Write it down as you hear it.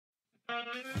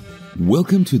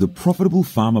Welcome to the Profitable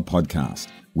Farmer Podcast,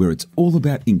 where it's all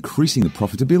about increasing the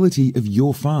profitability of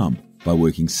your farm by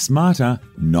working smarter,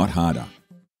 not harder.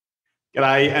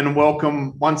 G'day and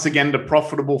welcome once again to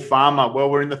Profitable Farmer. Well,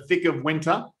 we're in the thick of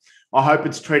winter. I hope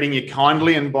it's treating you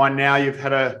kindly and by now you've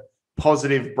had a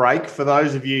positive break. For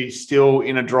those of you still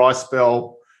in a dry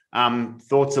spell,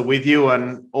 thoughts are with you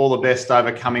and all the best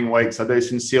over coming weeks. I do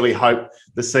sincerely hope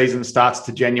the season starts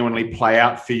to genuinely play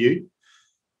out for you.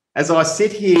 As I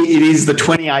sit here, it is the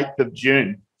 28th of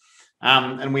June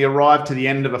and we arrive to the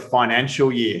end of a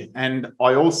financial year. And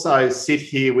I also sit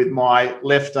here with my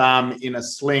left arm in a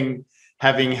sling,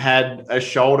 having had a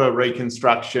shoulder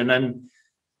reconstruction. And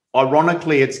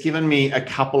ironically, it's given me a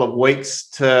couple of weeks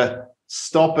to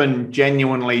stop and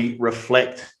genuinely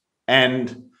reflect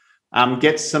and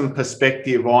get some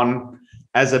perspective on,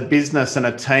 as a business and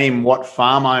a team, what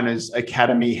Farm Owners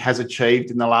Academy has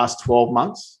achieved in the last 12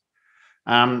 months.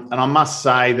 And I must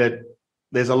say that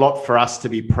there's a lot for us to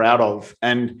be proud of.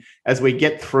 And as we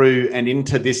get through and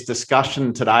into this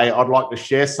discussion today, I'd like to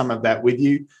share some of that with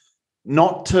you,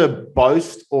 not to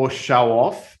boast or show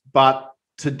off, but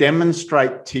to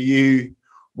demonstrate to you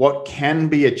what can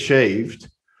be achieved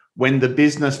when the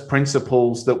business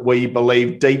principles that we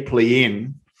believe deeply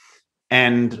in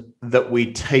and that we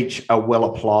teach are well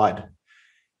applied.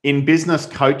 In business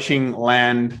coaching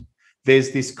land,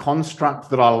 there's this construct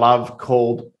that I love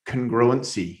called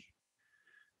congruency.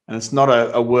 And it's not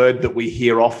a word that we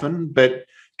hear often, but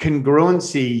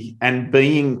congruency and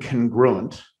being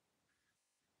congruent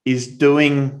is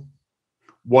doing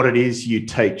what it is you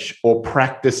teach, or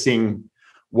practicing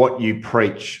what you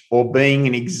preach, or being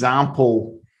an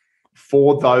example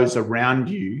for those around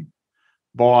you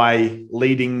by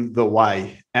leading the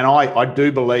way. And I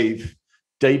do believe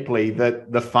deeply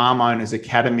that the Farm Owners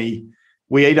Academy,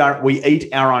 we eat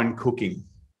our own cooking.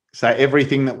 So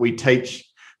everything that we teach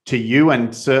to you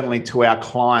and certainly to our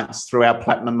clients through our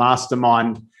Platinum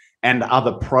Mastermind and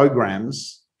other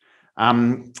programs,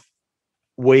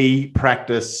 we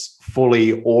practice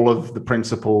fully all of the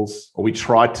principles, or we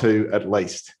try to at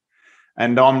least.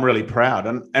 And I'm really proud.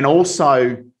 And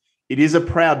also, it is a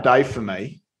proud day for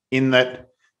me in that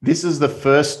this is the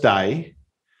first day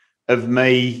of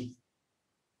me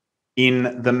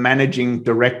in the managing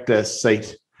director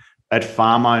seat at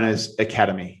Farm Owners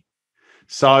Academy.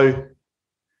 So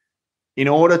in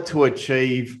order to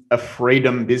achieve a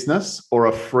freedom business or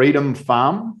a freedom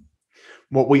farm,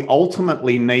 what we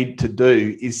ultimately need to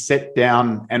do is set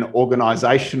down an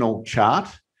organizational chart,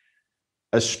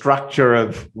 a structure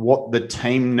of what the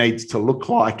team needs to look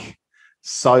like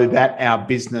so that our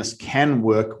business can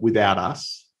work without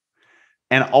us,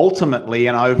 and ultimately,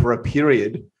 and over a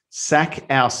period, sack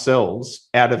ourselves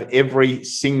out of every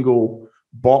single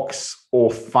box or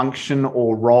function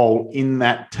or role in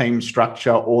that team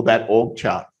structure or that org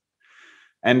chart.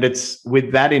 And it's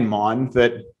with that in mind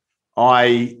that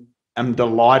I am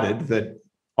delighted that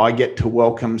I get to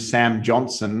welcome Sam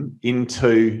Johnson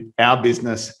into our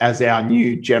business as our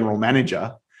new general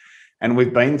manager. And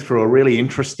we've been through a really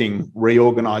interesting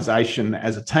reorganization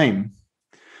as a team,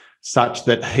 such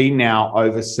that he now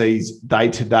oversees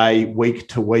day-to-day,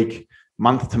 week-to-week,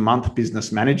 month-to-month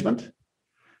business management.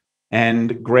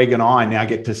 And Greg and I now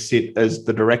get to sit as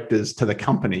the directors to the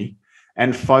company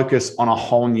and focus on a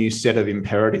whole new set of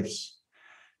imperatives.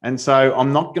 And so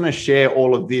I'm not going to share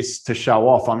all of this to show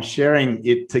off. I'm sharing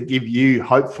it to give you,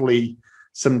 hopefully,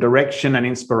 some direction and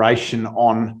inspiration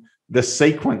on the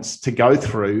sequence to go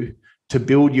through to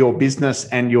build your business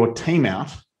and your team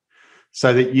out,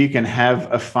 so that you can have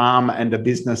a farm and a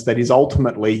business that is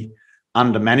ultimately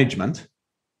under management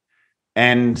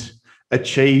and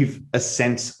achieve a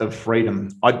sense of freedom.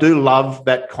 I do love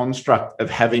that construct of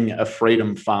having a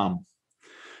freedom farm,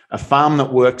 a farm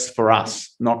that works for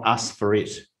us, not us for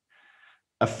it,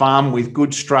 a farm with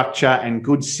good structure and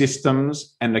good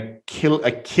systems and a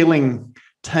killing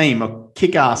team, a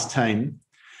kick-ass team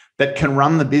that can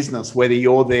run the business whether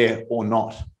you're there or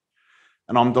not.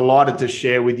 And I'm delighted to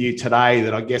share with you today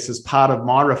that I guess as part of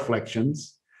my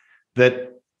reflections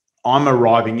that I'm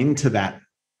arriving into that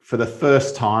for the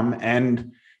first time.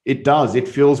 And it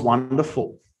feels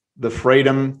wonderful. The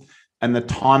freedom and the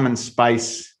time and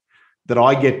space that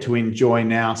I get to enjoy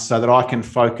now so that I can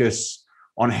focus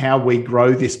on how we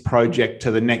grow this project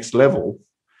to the next level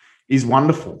is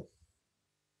wonderful.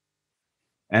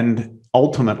 And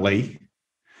ultimately,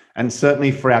 and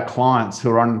certainly for our clients who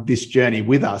are on this journey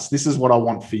with us, this is what I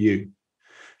want for you.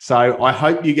 So I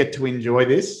hope you get to enjoy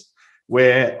this,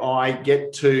 where I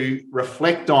get to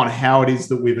reflect on how it is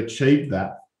that we've achieved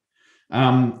that,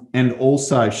 and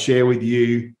also share with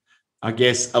you, I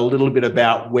guess, a little bit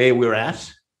about where we're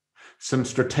at some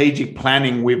strategic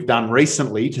planning we've done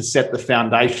recently to set the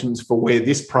foundations for where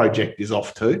this project is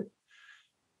off to.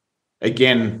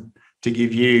 Again, to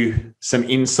give you some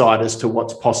insight as to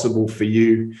what's possible for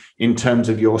you in terms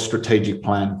of your strategic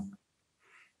plan.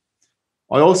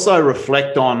 I also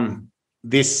reflect on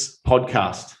this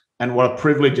podcast and what a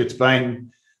privilege it's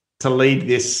been to lead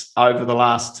this over the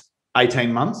last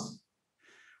 18 months.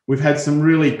 We've had some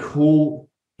really cool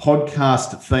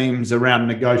podcast themes around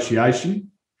negotiation,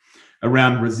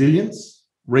 around resilience,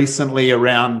 recently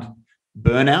around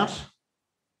burnout,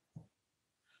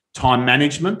 time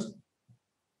management,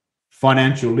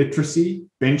 financial literacy,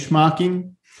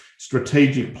 benchmarking,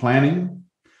 strategic planning,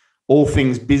 all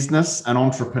things business and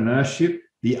entrepreneurship,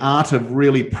 the art of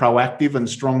really proactive and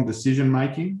strong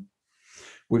decision-making.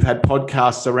 We've had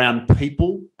podcasts around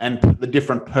people and the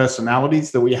different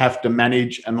personalities that we have to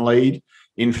manage and lead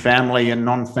in family and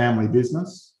non-family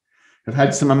business. I've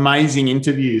had some amazing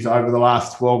interviews over the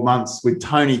last 12 months with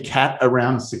Tony Catt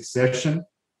around succession,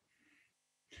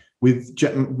 with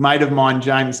a mate of mine,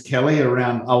 James Kelly,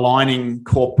 around aligning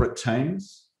corporate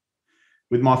teams,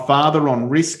 with my father on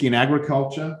risk in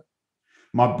agriculture,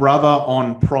 my brother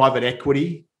on private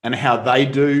equity and how they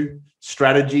do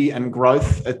strategy and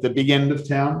growth at the big end of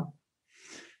town,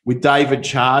 with David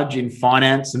Charge in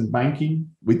finance and banking,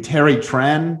 with Terry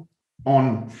Tran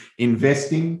on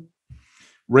investing,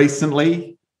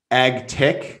 recently ag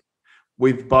tech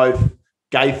with both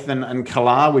Gathan and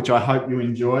Kalar, which I hope you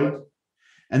enjoyed,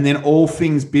 and then all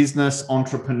things business,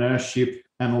 entrepreneurship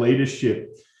and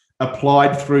leadership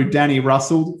applied through Danny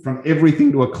Russell, from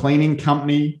everything to a cleaning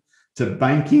company to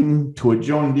banking to a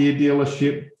John Deere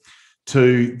dealership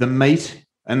to the meat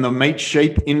and the meat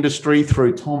sheep industry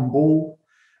through Tom Bull,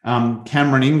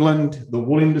 Cameron England, the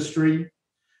wool industry,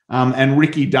 and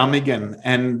Ricky Dummigan,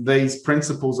 and these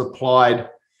principles applied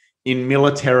in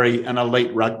military and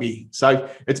elite rugby. So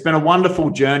it's been a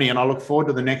wonderful journey, and I look forward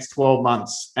to the next 12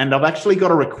 months. And I've actually got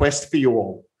a request for you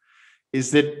all, is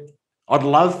that I'd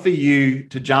love for you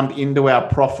to jump into our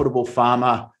Profitable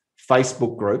Farmer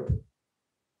Facebook group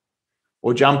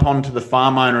or jump onto the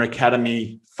Farm Owner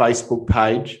Academy Facebook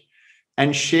page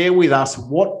and share with us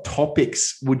what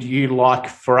topics would you like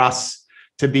for us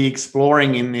to be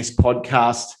exploring in this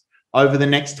podcast over the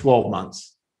next 12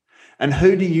 months. And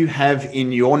who do you have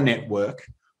in your network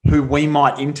who we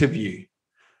might interview?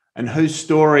 And whose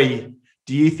story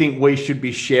do you think we should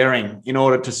be sharing in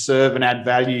order to serve and add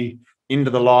value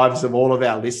into the lives of all of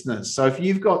our listeners? So if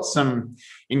you've got some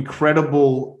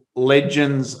incredible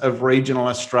legends of regional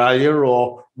Australia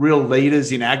or real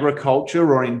leaders in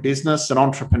agriculture or in business and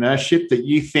entrepreneurship that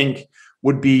you think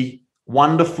would be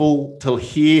wonderful to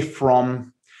hear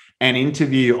from and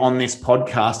interview on this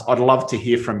podcast, I'd love to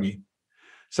hear from you.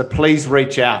 So please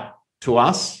reach out to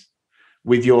us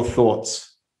with your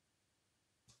thoughts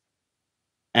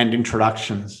and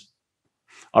introductions.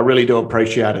 I really do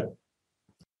appreciate it.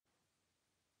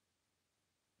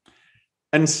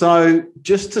 And so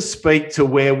just to speak to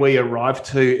where we arrived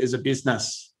to as a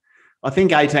business, I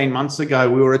think 18 months ago,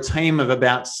 we were a team of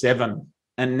about 7,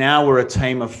 and now we're a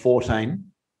team of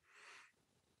 14.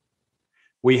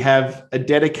 We have a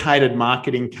dedicated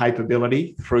marketing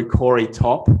capability through Corey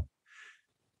Top.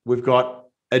 We've got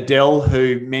Adele,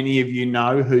 who many of you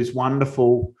know, who's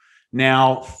wonderful,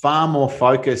 now far more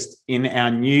focused in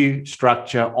our new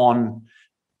structure on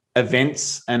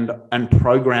events and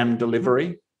program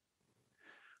delivery.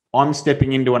 I'm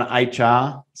stepping into an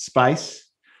HR space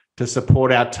to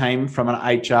support our team from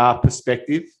an HR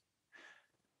perspective.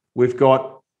 We've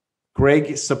got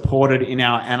Greg supported in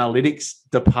our analytics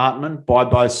department by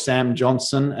both Sam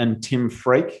Johnson and Tim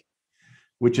Freak,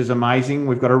 which is amazing.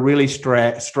 We've got a really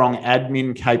strong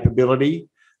admin capability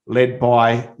led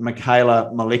by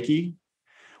Michaela Malicki.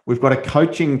 We've got a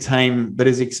coaching team that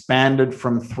has expanded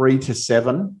from 3 to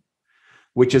 7,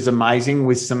 which is amazing,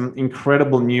 with some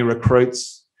incredible new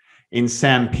recruits in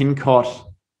Sam Pincott,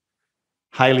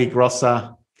 Hayley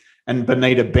Grosser, and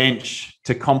Benita Bench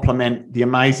to complement the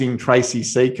amazing Tracy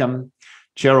Seacombe,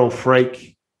 Cheryl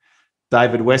Freak,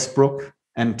 David Westbrook,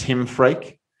 and Tim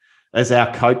Freak as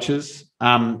our coaches.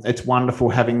 It's wonderful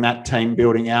having that team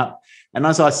building out. And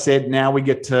as I said, now we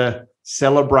get to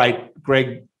celebrate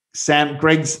Greg's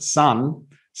son,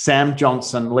 Sam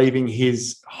Johnson, leaving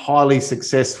his highly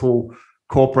successful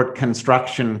corporate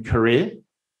construction career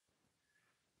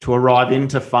to arrive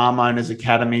into Farm Owners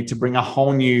Academy to bring a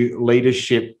whole new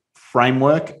leadership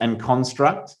framework and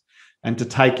construct and to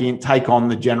take on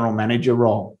the general manager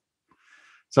role.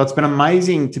 So it's been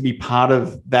amazing to be part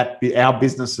of that, our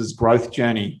business's growth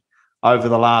journey over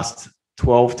the last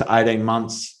 12 to 18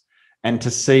 months and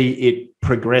to see it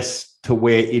progress to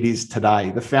where it is today.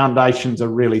 The foundations are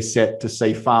really set to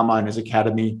see Farm Owners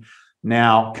Academy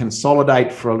now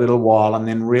consolidate for a little while and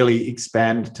then really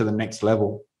expand to the next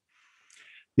level.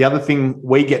 The other thing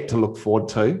we get to look forward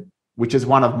to, which is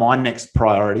one of my next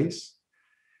priorities,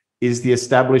 is the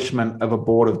establishment of a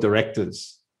board of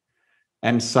directors.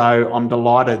 And so I'm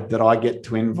delighted that I get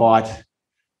to invite,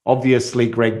 obviously,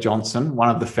 Greg Johnson, one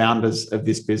of the founders of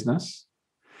this business,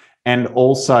 and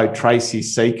also Tracy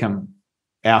Seacombe,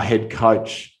 our head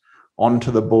coach,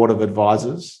 onto the board of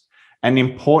advisors. And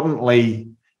importantly,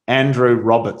 Andrew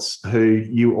Roberts, who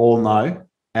you all know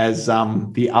as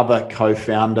the other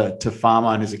co-founder to Farm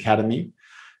Owners Academy.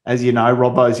 As you know,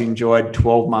 Robbo's enjoyed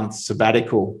 12 months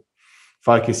sabbatical,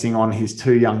 focusing on his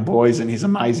 2 young boys and his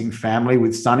amazing family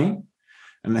with Sonny,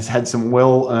 and has had some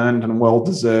well-earned and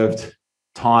well-deserved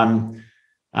time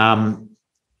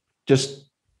just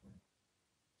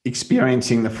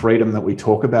experiencing the freedom that we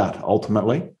talk about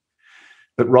ultimately.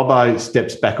 But Robbo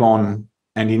steps back on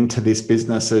and into this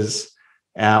business as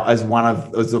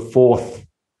the 4th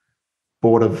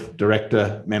board of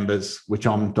director members, which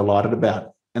I'm delighted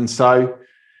about. And so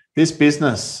this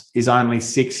business is only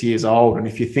 6 years old. And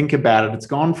if you think about it, it's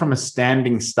gone from a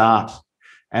standing start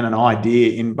and an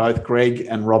idea in both Greg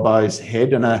and Robbo's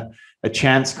head and a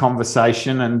chance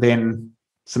conversation and then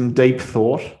some deep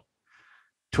thought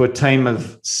to a team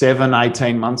of 7,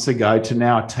 18 months ago to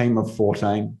now a team of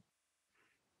 14.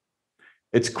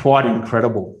 It's quite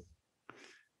incredible.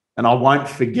 And I won't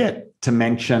forget to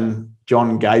mention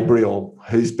John Gabriel,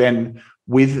 who's been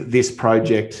with this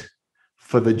project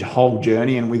for the whole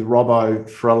journey and with Robbo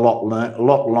for a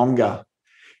lot longer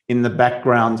in the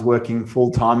backgrounds, working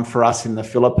full-time for us in the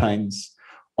Philippines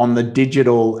on the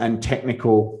digital and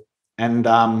technical and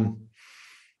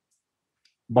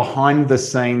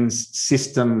behind-the-scenes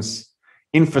systems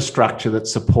infrastructure that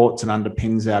supports and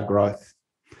underpins our growth.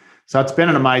 So it's been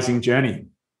an amazing journey.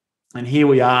 And here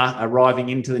we are arriving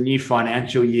into the new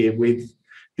financial year with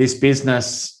this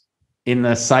business in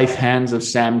the safe hands of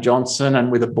Sam Johnson and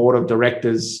with a board of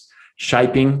directors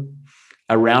shaping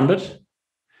around it.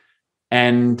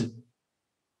 And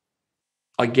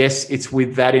I guess it's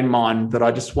with that in mind that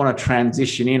I just want to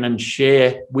transition in and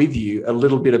share with you a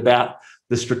little bit about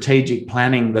the strategic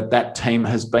planning that team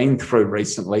has been through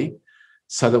recently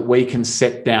so that we can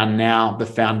set down now the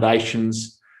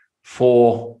foundations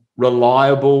for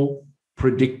reliable,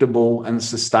 predictable, and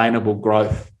sustainable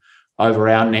growth over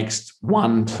our next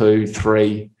 1, 2,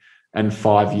 3, and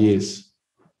 5 years.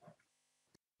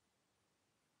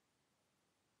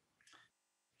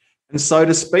 And so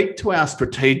to speak to our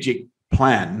strategic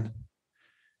plan,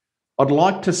 I'd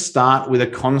like to start with a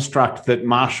construct that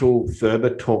Marshall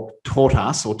Thurber taught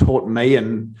us, or taught me,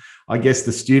 and I guess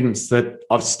the students that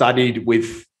I've studied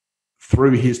with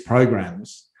through his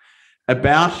programs,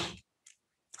 about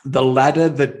the ladder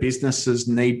that businesses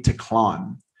need to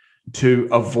climb to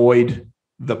avoid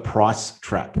the price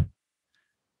trap.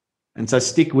 And so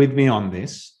stick with me on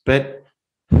this, but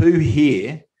who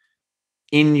here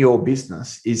in your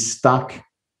business is stuck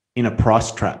in a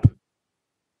price trap?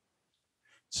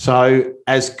 So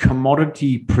as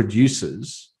commodity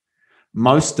producers,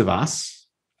 most of us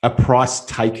are price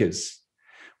takers.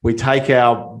 We take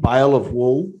our bale of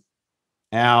wool,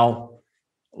 our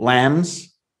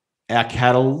lambs, our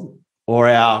cattle, or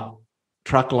our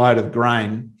truckload of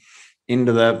grain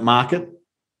into the market,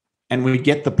 and we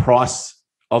get the price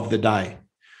of the day.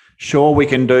 Sure, we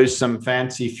can do some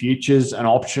fancy futures and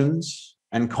options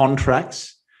and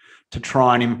contracts to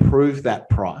try and improve that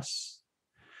price.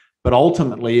 But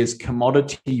ultimately, as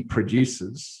commodity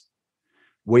producers,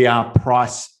 we are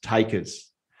price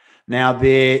takers. Now,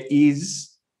 there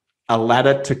is a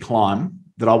ladder to climb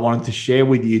that I wanted to share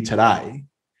with you today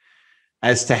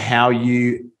as to how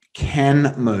you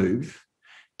can move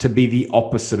to be the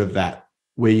opposite of that,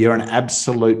 where you're an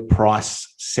absolute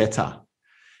price setter.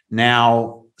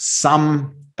 Now,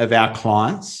 some of our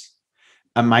clients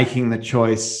are making the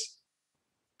choice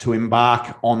to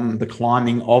embark on the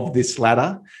climbing of this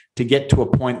ladder to get to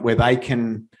a point where they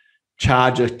can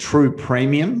charge a true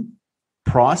premium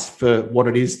price for what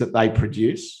it is that they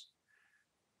produce.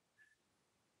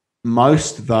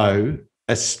 Most, though,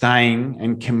 are staying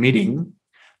and committing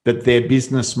that their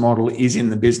business model is in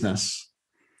the business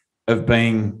of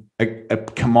being a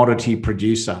commodity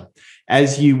producer.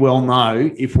 As you well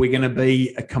know, if we're going to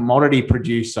be a commodity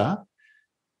producer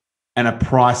and a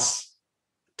price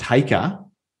taker,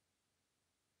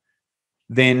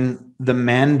 then the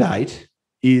mandate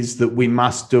is that we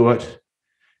must do it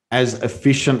as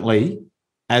efficiently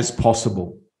as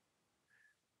possible.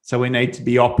 So we need to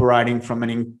be operating from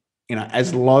an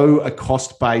as low a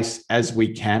cost base as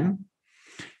we can,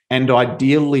 and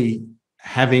ideally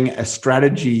having a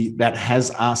strategy that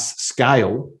has us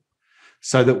scale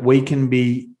so that we can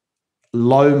be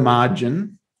low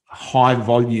margin, high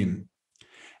volume,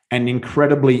 and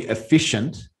incredibly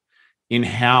efficient in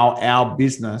how our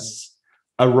business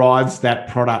arrives that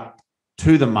product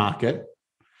to the market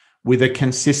with a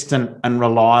consistent and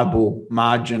reliable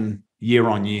margin year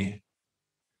on year.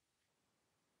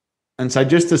 And so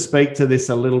just to speak to this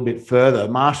a little bit further,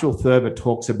 Marshall Thurber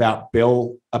talks about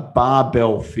a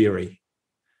barbell theory.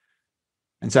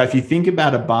 And so if you think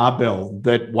about a barbell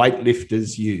that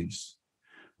weightlifters use,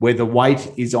 where the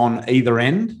weight is on either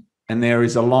end and there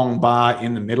is a long bar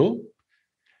in the middle,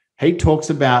 he talks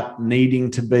about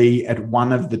needing to be at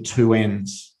one of the two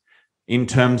ends in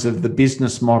terms of the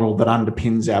business model that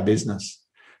underpins our business.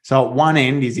 So at one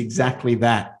end is exactly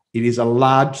that. It is a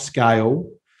large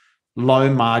scale,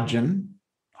 low margin,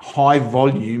 high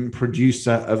volume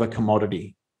producer of a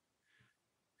commodity.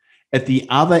 At the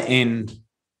other end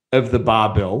of the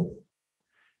barbell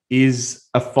is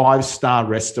a 5-star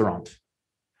restaurant,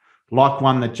 like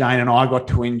one that Jane and I got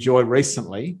to enjoy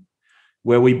recently,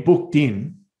 where we booked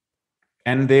in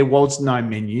and there was no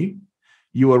menu.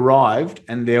 You arrived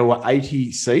and there were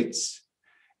 80 seats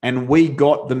and we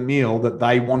got the meal that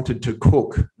they wanted to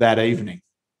cook that evening.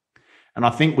 And I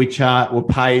think we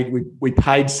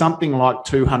paid something like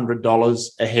 $200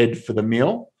 a head for the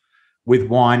meal with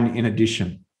wine in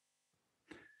addition.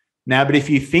 Now, but if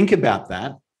you think about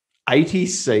that, 80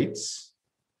 seats,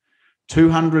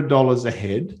 $200 a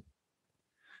head,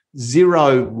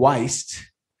 zero waste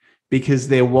because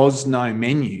there was no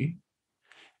menu,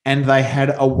 and they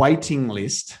had a waiting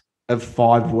list of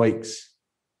 5 weeks.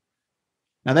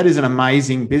 Now, that is an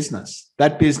amazing business.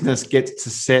 That business gets to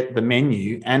set the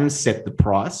menu and set the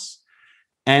price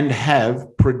and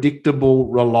have predictable,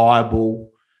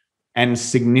 reliable, and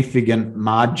significant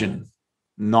margin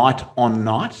night on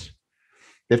night.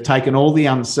 They've taken all the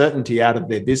uncertainty out of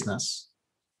their business.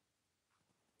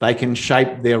 They can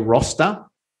shape their roster.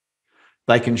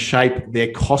 They can shape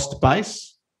their cost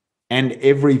base and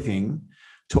everything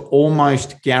to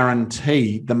almost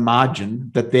guarantee the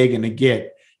margin that they're going to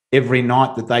get every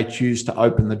night that they choose to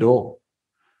open the door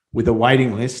with a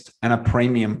waiting list and a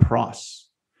premium price.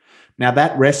 Now,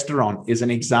 that restaurant is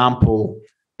an example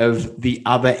of the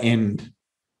other end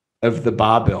of the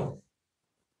barbell,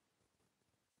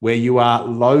 where you are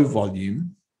low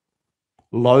volume,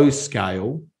 low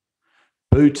scale,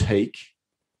 boutique,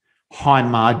 high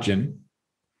margin,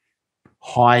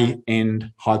 high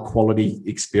end, high quality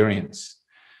experience.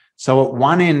 So at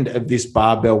one end of this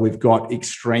barbell, we've got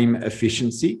extreme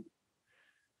efficiency.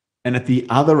 And at the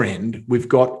other end, we've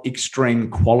got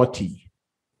extreme quality.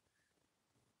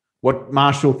 What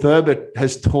Marshall Thurber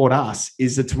has taught us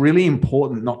is it's really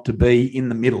important not to be in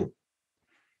the middle,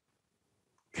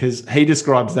 because he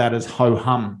describes that as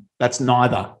ho-hum. That's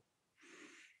neither.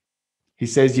 He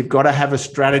says you've got to have a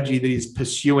strategy that is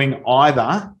pursuing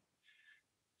either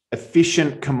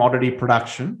efficient commodity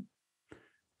production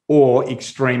or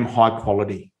extreme high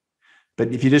quality.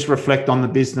 But if you just reflect on the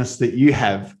business that you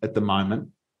have at the moment,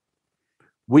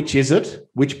 which is it?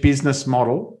 Which business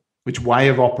model, which way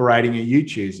of operating are you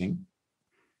choosing?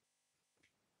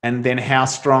 And then how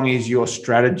strong is your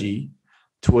strategy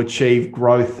to achieve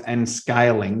growth and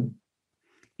scaling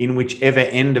in whichever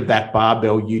end of that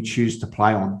barbell you choose to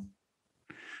play on?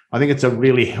 I think it's a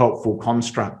really helpful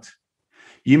construct.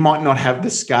 You might not have the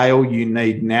scale you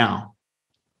need now,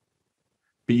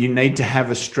 but you need to have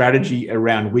a strategy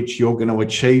around which you're going to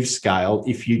achieve scale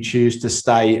if you choose to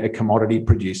stay a commodity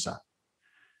producer.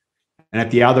 And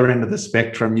at the other end of the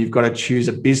spectrum, you've got to choose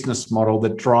a business model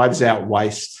that drives out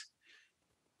waste,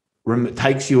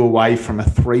 takes you away from a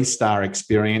 3-star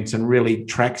experience and really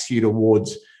tracks you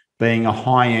towards being a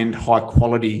high-end,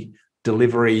 high-quality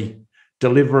deliverer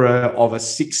of a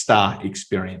 6-star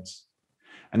experience.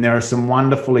 And there are some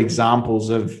wonderful examples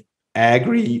of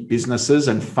agri businesses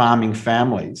and farming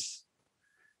families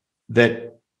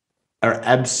that are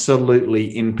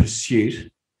absolutely in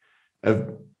pursuit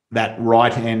of that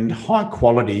right end, high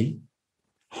quality,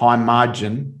 high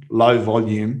margin, low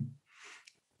volume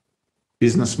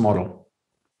business model.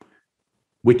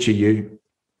 Which are you?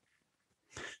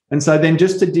 And so then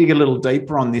just to dig a little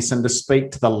deeper on this and to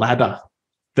speak to the ladder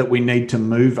that we need to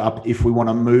move up if we want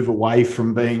to move away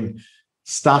from being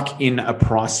stuck in a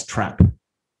price trap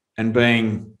and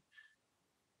being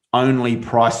only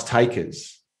price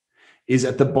takers, is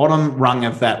at the bottom rung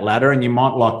of that ladder, and you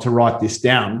might like to write this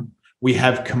down, we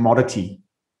have commodity.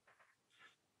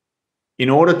 In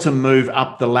order to move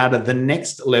up the ladder, the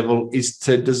next level is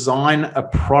to design a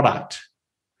product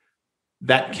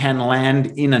that can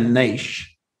land in a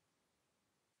niche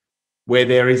where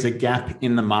there is a gap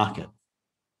in the market.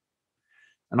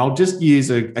 And I'll just use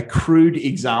a crude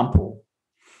example.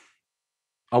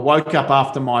 I woke up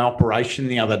after my operation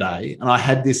the other day and I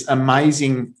had this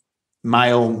amazing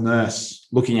male nurse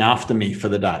looking after me for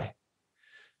the day.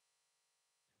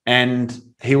 And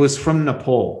he was from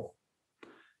Nepal.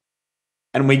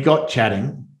 And we got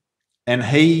chatting, and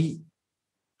he,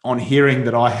 on hearing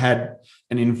that I had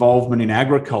an involvement in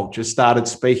agriculture, started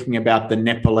speaking about the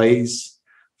Nepalese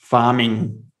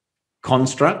farming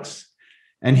constructs.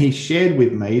 And he shared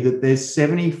with me that there's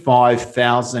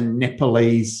 75,000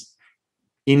 Nepalese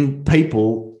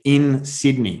people in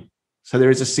Sydney. So there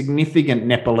is a significant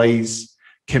Nepalese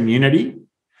community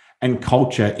and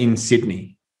culture in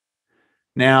Sydney.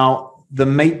 Now, the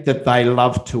meat that they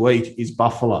love to eat is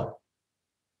buffalo.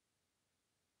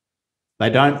 They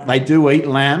do eat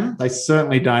lamb. They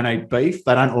certainly don't eat beef.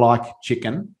 They don't like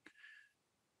chicken,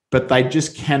 but they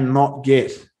just cannot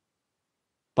get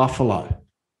buffalo.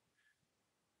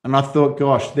 And I thought,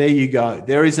 gosh, there you go.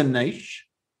 There is a niche.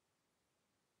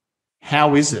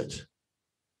 How is it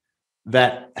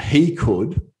that he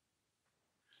could,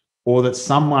 or that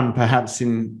someone perhaps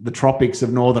in the tropics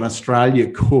of Northern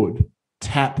Australia could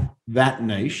tap that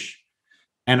niche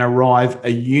and arrive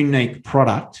a unique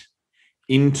product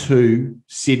into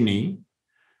Sydney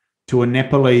to a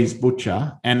Nepalese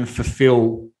butcher and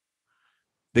fulfill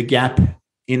the gap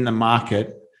in the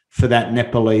market for that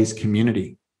Nepalese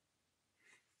community?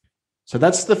 So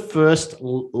that's the first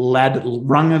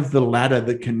rung of the ladder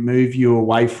that can move you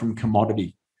away from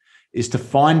commodity, is to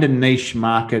find a niche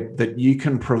market that you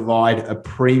can provide a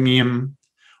premium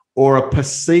or a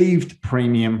perceived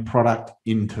premium product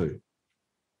into.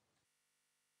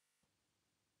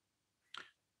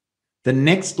 The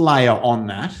next layer on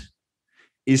that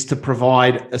is to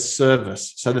provide a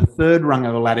service. So the third rung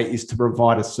of the ladder is to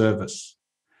provide a service.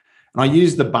 And I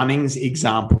use the Bunnings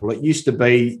example. It used to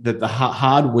be that the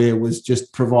hardware was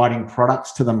just providing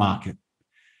products to the market.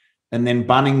 And then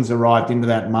Bunnings arrived into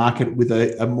that market with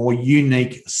a more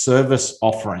unique service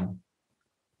offering.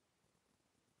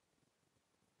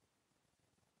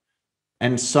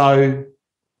 And so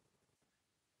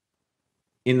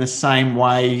in the same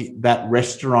way that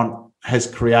restaurant has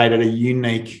created a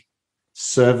unique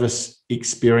service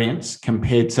experience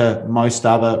compared to most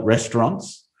other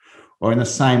restaurants, or in the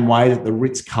same way that the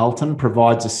Ritz-Carlton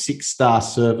provides a 6-star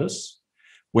service,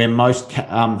 where most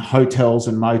hotels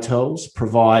and motels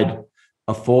provide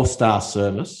a 4-star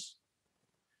service.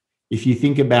 If you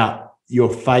think about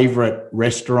your favorite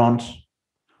restaurant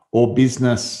or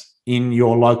business in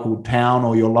your local town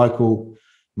or your local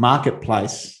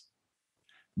marketplace,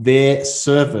 their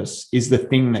service is the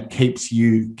thing that keeps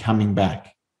you coming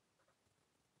back.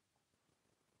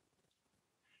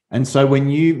 And so when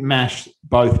you mash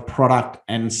both product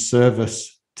and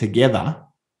service together,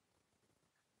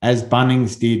 as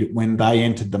Bunnings did when they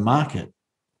entered the market,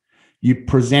 you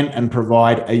present and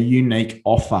provide a unique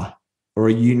offer or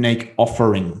a unique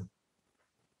offering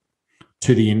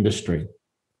to the industry.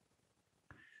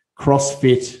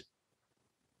 CrossFit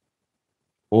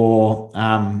or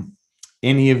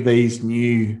any of these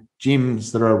new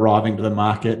gyms that are arriving to the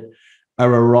market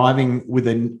are arriving with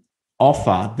an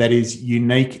offer that is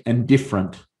unique and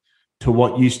different to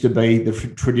what used to be the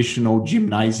traditional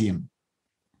gymnasium.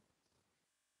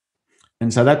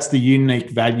 And so that's the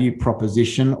unique value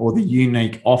proposition or the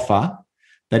unique offer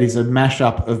that is a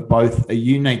mashup of both a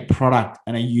unique product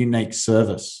and a unique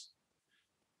service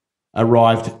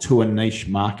arrived to a niche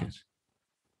market.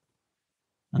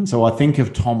 And so I think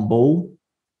of Tom Bull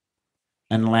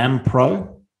and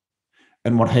Lampro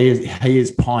and what he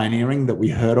is pioneering that we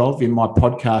heard of in my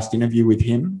podcast interview with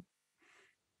him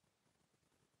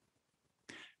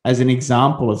as an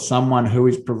example of someone who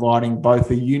is providing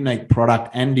both a unique product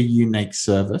and a unique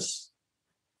service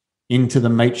into the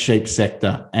meat sheep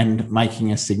sector and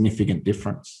making a significant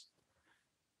difference.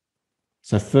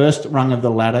 So first rung of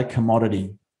the ladder,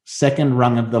 commodity. Second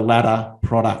rung of the ladder,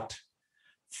 product.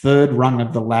 Third rung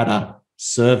of the ladder,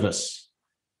 service.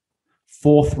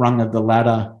 Fourth rung of the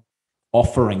ladder,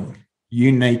 offering,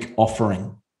 unique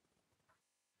offering.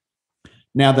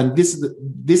 Now, then this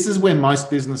is where most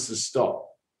businesses stop.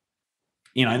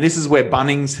 This is where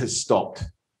Bunnings has stopped.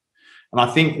 And I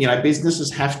think,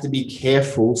 businesses have to be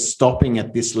careful stopping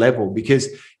at this level, because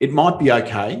it might be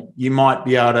okay. You might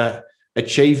be able to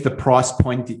achieve the price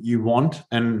point that you want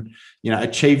and,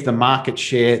 achieve the market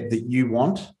share that you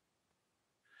want.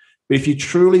 But if you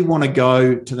truly want to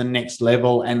go to the next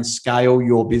level and scale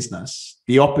your business,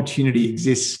 the opportunity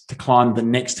exists to climb the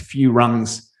next few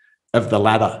rungs of the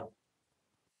ladder.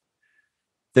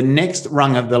 The next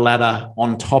rung of the ladder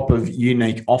on top of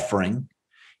unique offering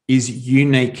is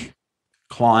unique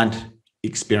client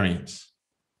experience.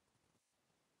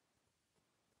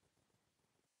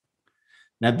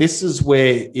 Now, this is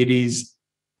where it is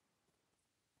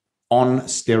on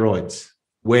steroids,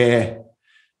 where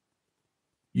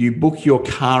you book your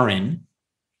car in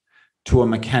to a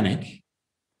mechanic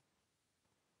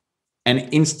and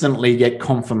instantly get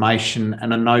confirmation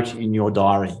and a note in your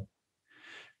diary.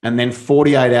 And then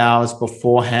 48 hours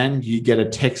beforehand, you get a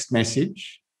text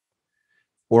message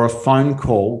or a phone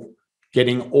call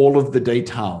getting all of the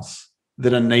details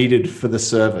that are needed for the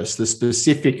service, the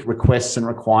specific requests and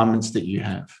requirements that you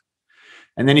have.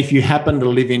 And then if you happen to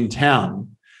live in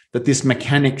town, that this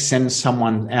mechanic sends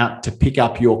someone out to pick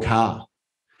up your car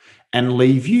and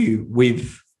leave you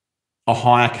with a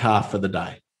hire car for the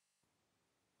day.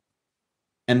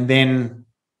 And then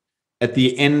at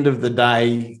the end of the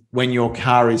day, when your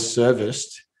car is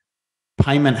serviced,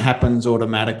 payment happens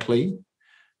automatically.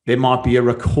 There might be a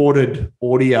recorded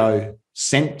audio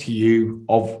sent to you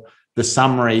of the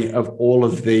summary of all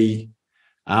of the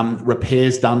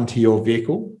repairs done to your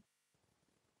vehicle.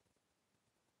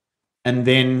 And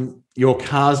then your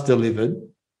car's delivered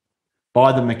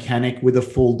by the mechanic with a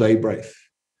full debrief.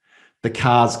 The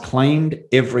car's cleaned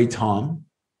every time,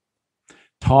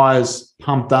 tires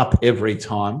pumped up every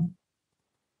time,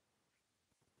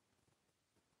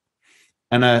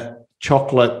 and a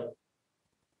chocolate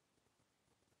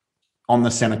on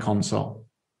the center console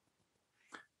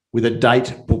with a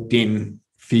date booked in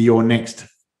for your next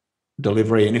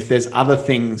delivery. And if there's other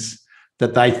things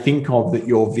that they think of that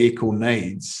your vehicle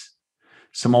needs,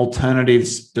 some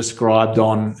alternatives described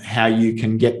on how you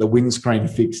can get the windscreen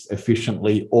fixed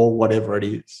efficiently or whatever it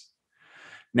is.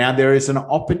 Now, there is an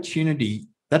opportunity.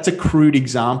 That's a crude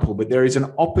example, but there is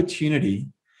an opportunity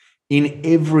in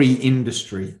every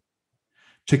industry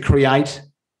to create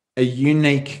a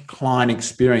unique client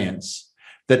experience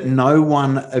that no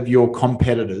one of your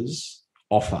competitors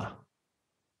offer.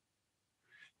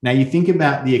 Now, you think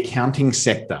about the accounting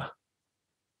sector,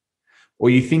 or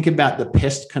you think about the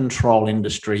pest control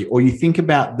industry, or you think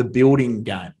about the building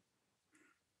game.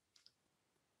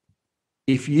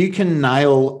 If you can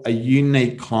nail a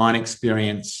unique client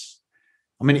experience,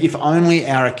 I mean, if only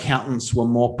our accountants were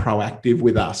more proactive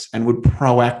with us and would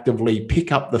proactively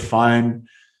pick up the phone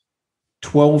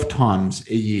 12 times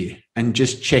a year and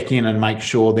just check in and make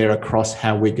sure they're across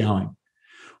how we're going.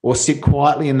 Or sit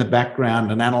quietly in the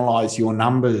background and analyze your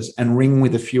numbers and ring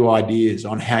with a few ideas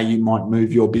on how you might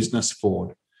move your business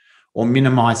forward, or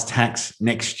minimize tax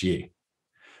next year,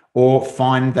 or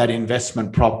find that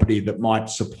investment property that might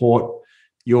support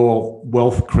your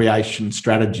wealth creation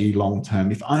strategy long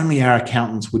term. If only our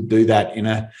accountants would do that in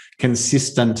a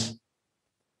consistent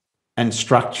and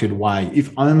structured way.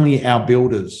 If only our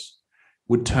builders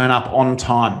would turn up on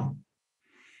time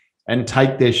and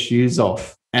take their shoes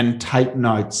off and take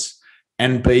notes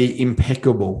and be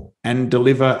impeccable and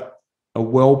deliver a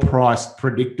well-priced,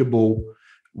 predictable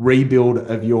rebuild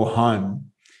of your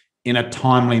home in a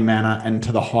timely manner and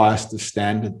to the highest of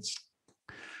standards.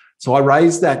 So I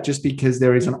raise that just because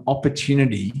there is an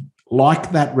opportunity,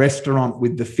 like that restaurant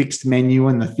with the fixed menu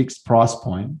and the fixed price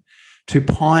point, to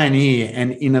pioneer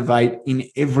and innovate in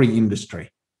every industry.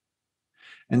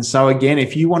 And so again,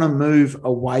 if you want to move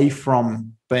away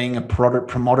from being a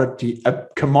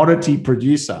commodity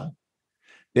producer,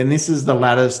 then this is the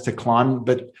ladders to climb.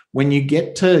 But when you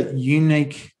get to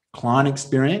unique client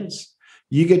experience,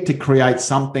 you get to create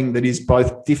something that is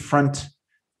both different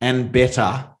and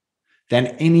better than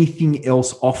anything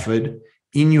else offered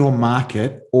in your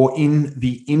market or in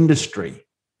the industry,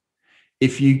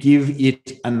 if you give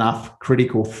it enough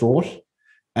critical thought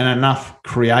and enough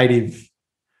creative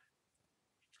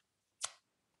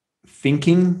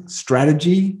thinking,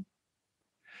 strategy.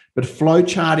 But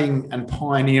flowcharting and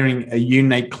pioneering a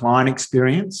unique client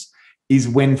experience is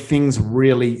when things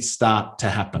really start to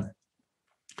happen.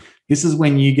 This is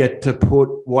when you get to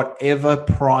put whatever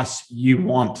price you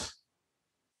want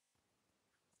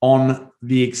on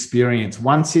the experience.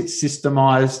 Once it's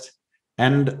systemized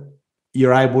and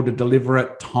you're able to deliver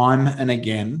it time and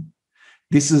again,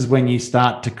 this is when you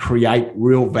start to create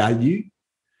real value.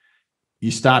 You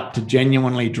start to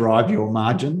genuinely drive your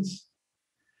margins,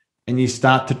 and you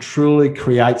start to truly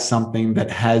create something that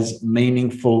has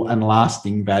meaningful and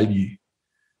lasting value.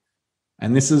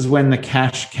 And this is when the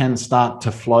cash can start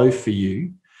to flow for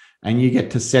you, and you get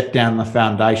to set down the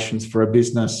foundations for a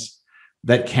business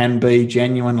that can be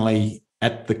genuinely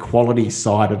at the quality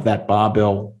side of that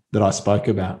barbell that I spoke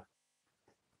about.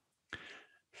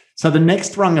 So the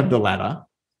next rung of the ladder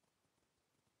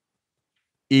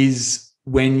is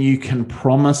when you can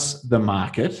promise the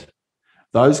market,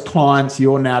 those clients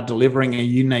you're now delivering a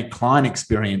unique client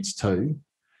experience to,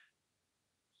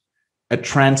 a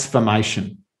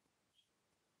transformation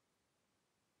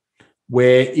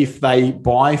where if they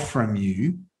buy from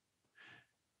you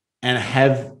and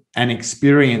have an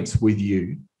experience with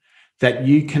you, that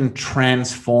you can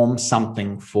transform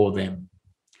something for them.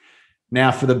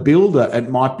 Now, for the builder, it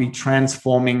might be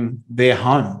transforming their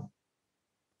home.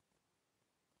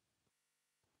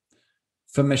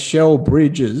 For Michelle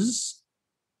Bridges,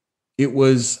 it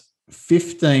was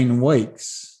 15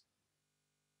 weeks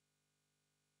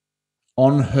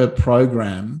on her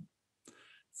program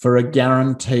for a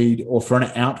guaranteed or for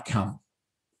an outcome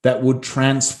that would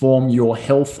transform your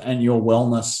health and your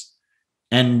wellness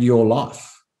and your life.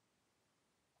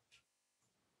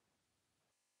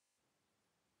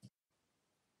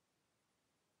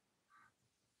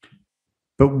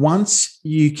 But once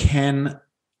you can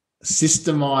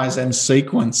systemize and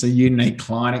sequence a unique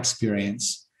client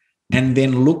experience and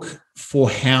then look for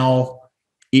how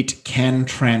it can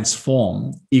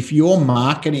transform, if your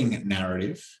marketing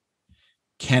narrative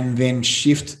can then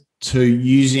shift to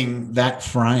using that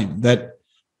frame, that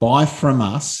buy from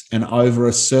us and over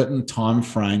a certain time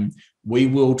frame, we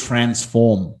will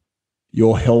transform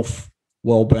your health,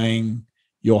 well-being,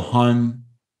 your home,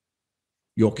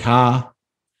 your car,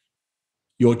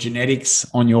 your genetics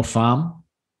on your farm.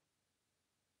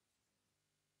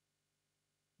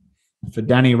 For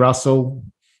Danny Russell,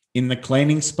 in the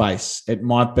cleaning space, it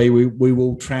might be we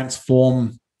will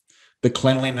transform the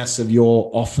cleanliness of your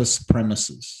office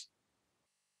premises.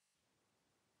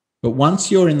 But once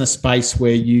you're in the space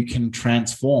where you can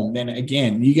transform, then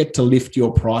again, you get to lift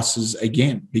your prices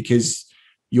again because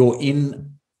you're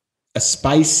in a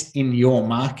space in your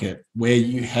market where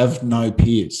you have no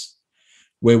peers,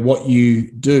 where what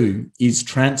you do is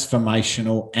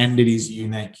transformational and it is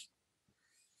unique.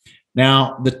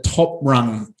 Now, the top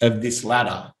rung of this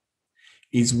ladder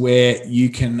is where you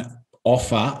can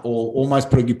offer or almost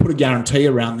put a guarantee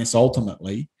around this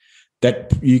ultimately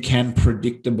that you can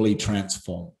predictably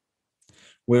transform,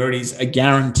 where it is a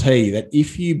guarantee that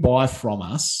if you buy from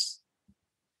us,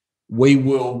 we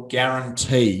will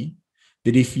guarantee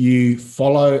that if you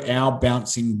follow our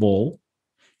bouncing ball,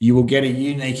 you will get a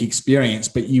unique experience,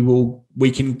 but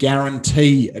we can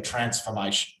guarantee a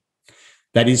transformation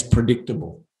that is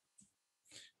predictable.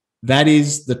 That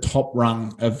is the top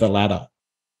rung of the ladder,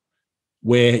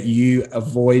 where you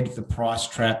avoid the price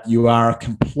trap. You are a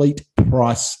complete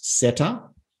price setter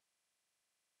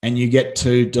and you get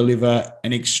to deliver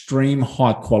an extreme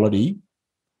high quality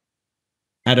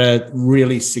at a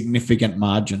really significant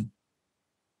margin.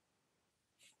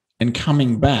 And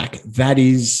coming back, that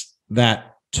is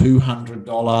that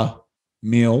 $200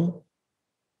 meal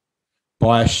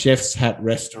by a chef's hat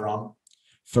restaurant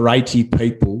for 80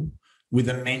 people with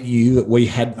a menu that we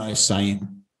had no say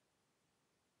in.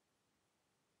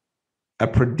 A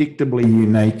predictably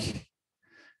unique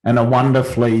and a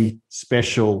wonderfully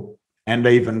special and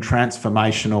even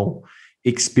transformational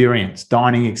experience,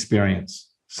 dining experience,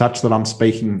 such that I'm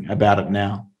speaking about it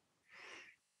now.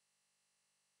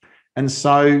 And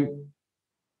so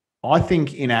I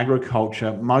think in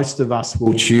agriculture, most of us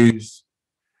will choose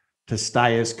to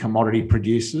stay as commodity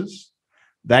producers.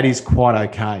 That is quite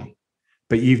okay.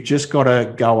 But you've just got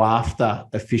to go after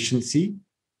efficiency,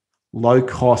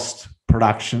 low-cost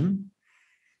production,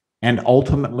 and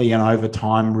ultimately and over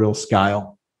time, real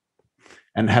scale,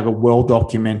 and have a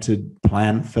well-documented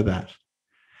plan for that.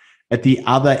 At the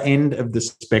other end of the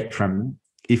spectrum,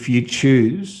 if you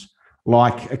choose,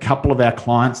 like a couple of our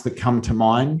clients that come to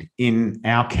mind in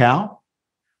Our Cow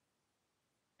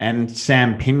and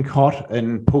Sam Pincott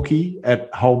and Pookie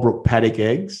at Holbrook Paddock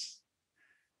Eggs,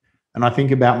 and I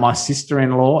think about my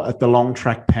sister-in-law at the Long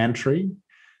Track Pantry,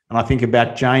 and I think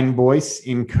about Jane Boyce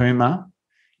in Cooma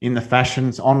in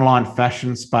the online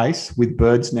fashion space with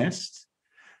Bird's Nest.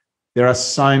 There are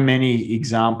so many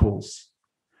examples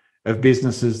of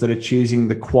businesses that are choosing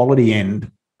the quality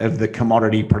end of the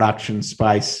commodity production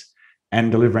space and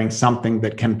delivering something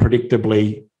that can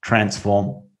predictably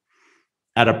transform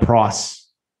at a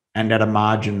price and at a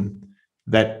margin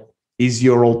that is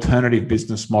your alternative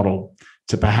business model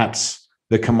to perhaps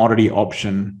the commodity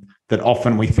option that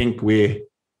often we think we're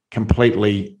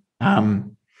completely,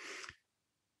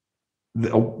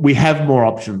 we have more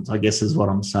options, I guess is what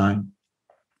I'm saying.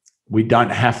 We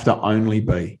don't have to only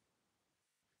be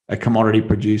a commodity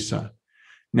producer.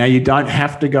 Now, you don't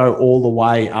have to go all the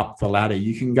way up the ladder.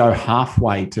 You can go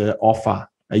halfway to offer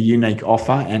a unique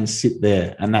offer and sit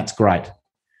there, and that's great.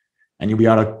 And you'll be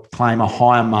able to claim a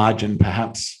higher margin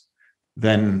perhaps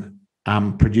than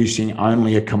producing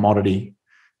only a commodity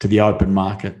to the open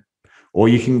market, or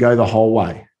you can go the whole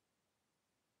way,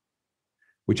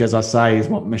 which, as I say, is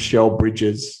what Michelle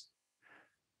Bridges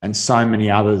and so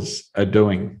many others are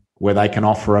doing, where they can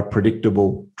offer a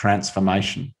predictable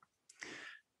transformation.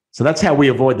 So that's how we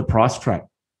avoid the price trap.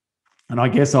 And I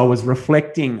guess I was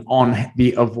reflecting on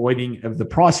the avoiding of the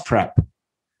price trap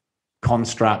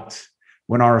construct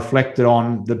when I reflected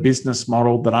on the business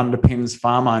model that underpins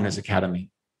Farm Owners Academy.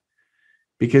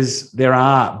 Because there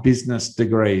are business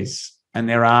degrees and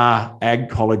there are ag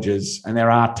colleges and there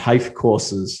are TAFE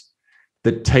courses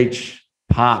that teach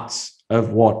parts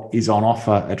of what is on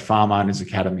offer at Farm Owners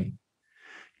Academy.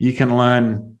 You can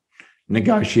learn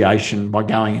negotiation by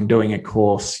going and doing a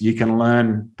course. You can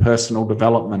learn personal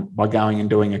development by going and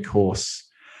doing a course.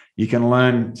 You can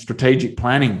learn strategic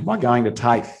planning by going to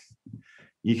TAFE.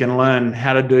 You can learn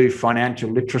how to do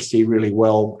financial literacy really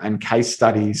well and case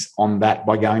studies on that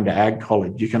by going to ag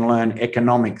college. You can learn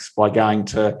economics by going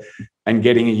to and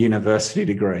getting a university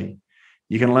degree.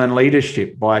 You can learn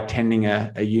leadership by attending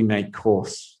a unique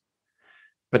course.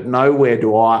 But nowhere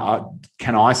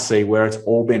can I see where it's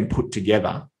all been put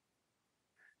together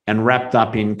and wrapped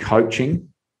up in coaching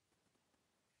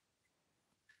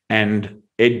and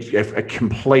a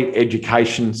complete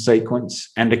education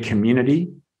sequence and a community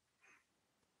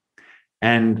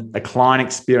and a client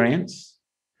experience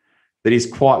that is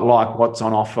quite like what's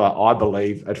on offer, I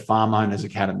believe, at Farm Owners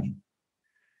Academy.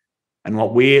 And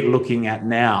what we're looking at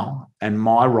now, and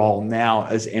my role now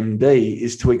as MD,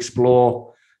 is to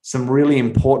explore some really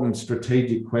important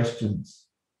strategic questions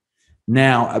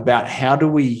now about how do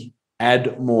we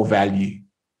add more value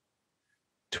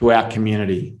to our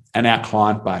community and our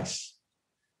client base?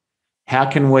 How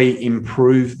can we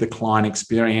improve the client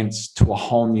experience to a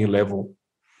whole new level?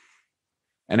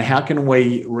 And how can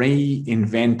we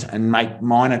reinvent and make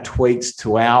minor tweaks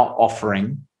to our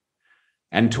offering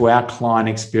and to our client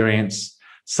experience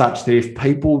such that if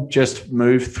people just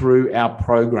move through our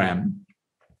program,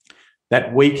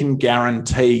 that we can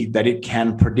guarantee that it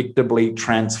can predictably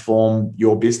transform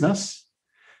your business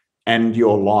and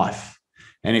your life.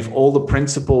 And if all the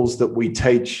principles that we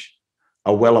teach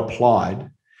are well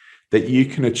applied, that you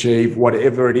can achieve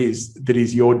whatever it is that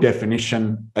is your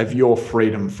definition of your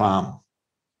freedom farm.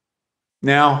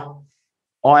 Now,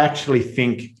 I actually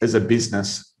think as a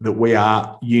business that we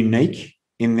are unique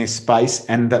in this space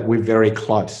and that we're very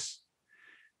close.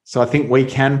 So I think we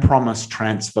can promise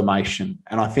transformation,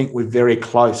 and I think we're very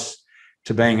close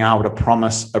to being able to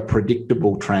promise a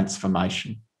predictable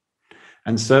transformation.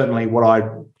 And certainly what I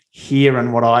hear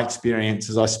and what I experience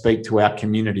as I speak to our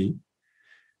community,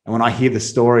 and when I hear the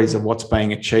stories of what's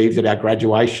being achieved at our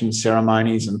graduation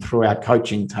ceremonies and through our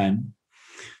coaching team,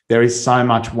 there is so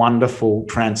much wonderful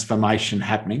transformation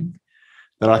happening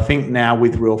that I think now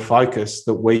with real focus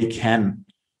that we can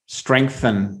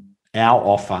strengthen our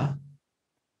offer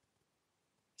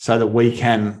so that we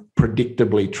can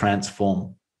predictably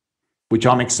transform, which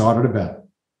I'm excited about.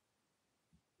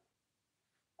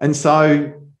 And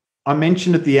so I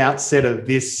mentioned at the outset of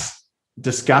this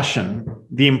discussion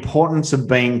the importance of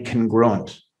being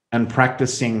congruent and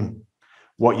practicing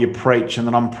what you preach, and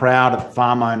that I'm proud of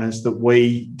farm owners that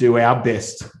we do our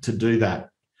best to do that.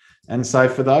 And so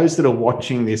for those that are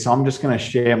watching this, I'm just going to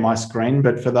share my screen,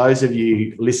 but for those of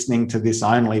you listening to this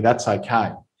only, that's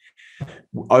okay.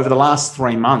 Over the last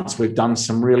 3 months, we've done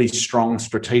some really strong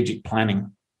strategic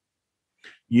planning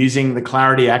using the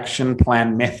Clarity Action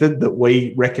Plan method that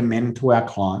we recommend to our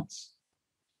clients.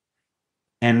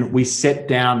 And we set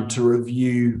down to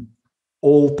review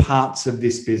all parts of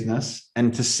this business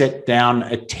and to set down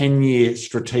a 10-year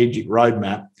strategic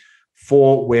roadmap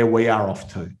for where we are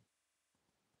off to.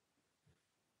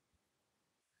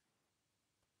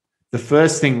 The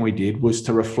first thing we did was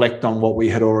to reflect on what we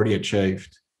had already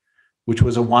achieved, which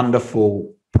was a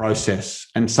wonderful process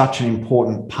and such an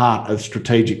important part of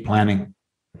strategic planning.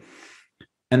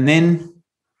 And then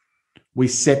we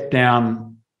set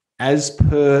down, as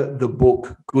per the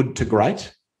book Good to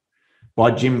Great by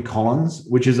Jim Collins,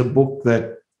 which is a book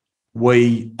that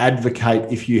we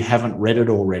advocate, if you haven't read it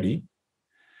already,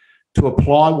 to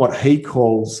apply what he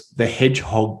calls the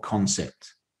hedgehog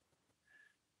concept.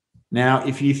 Now,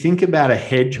 if you think about a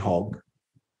hedgehog,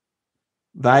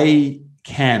 they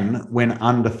can, when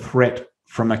under threat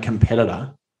from a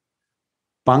competitor,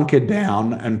 bunker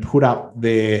down and put up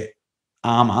their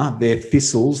armor, their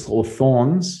thistles or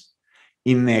thorns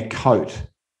in their coat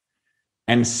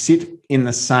and sit in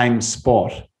the same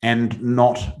spot and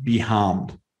not be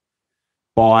harmed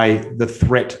by the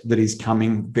threat that is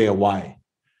coming their way.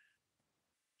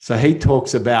 So he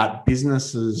talks about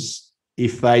businesses,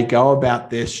 if they go about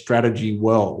their strategy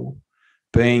well,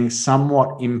 being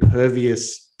somewhat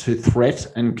impervious to threat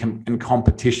and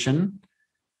competition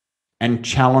and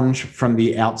challenge from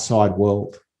the outside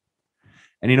world.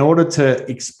 And in order to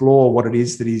explore what it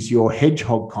is that is your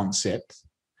hedgehog concept,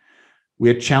 we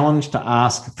are challenged to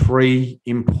ask 3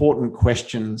 important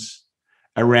questions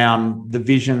around the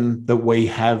vision that we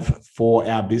have for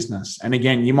our business. And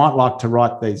again, you might like to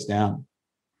write these down.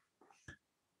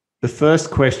 The first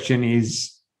question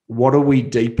is, what are we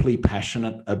deeply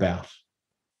passionate about?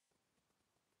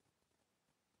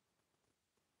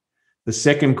 The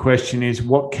second question is,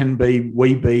 what can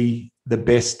we be the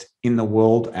best in the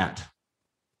world at?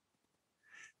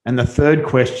 And the third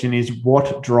question is,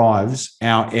 what drives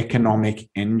our economic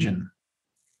engine?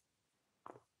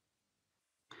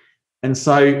 And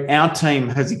so our team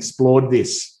has explored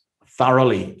this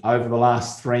thoroughly over the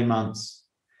last 3 months.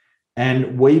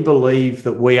 And we believe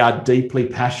that we are deeply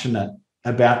passionate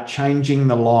about changing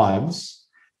the lives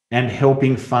and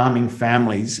helping farming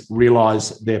families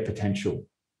realize their potential.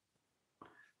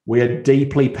 We are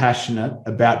deeply passionate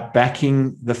about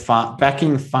backing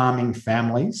farming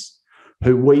families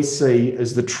who we see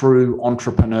as the true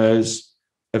entrepreneurs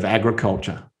of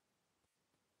agriculture.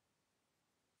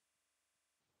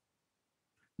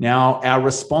 Now, our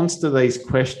response to these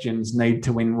questions need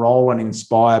to enroll and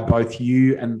inspire both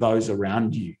you and those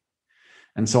around you.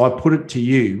 And so I put it to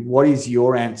you, what is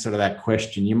your answer to that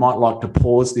question? You might like to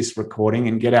pause this recording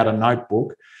and get out a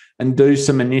notebook and do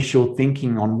some initial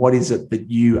thinking on what is it that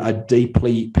you are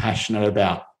deeply passionate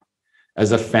about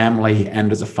as a family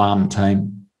and as a farm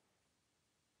team.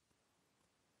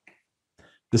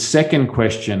 The second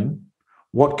question,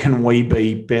 what can we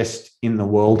be best in the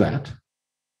world at?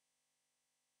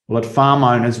 Well, at Farm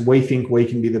Owners, we think we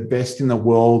can be the best in the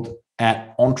world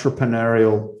at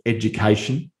entrepreneurial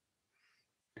education,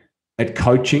 at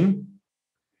coaching,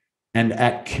 and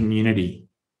at community,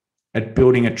 at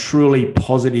building a truly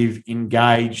positive,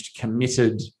 engaged,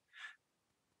 committed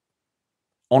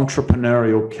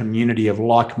entrepreneurial community of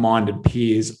like-minded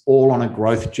peers, all on a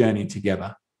growth journey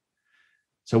together.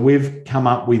 So we've come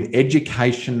up with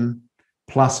education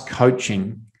plus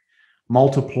coaching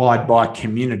multiplied by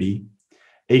community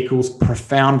equals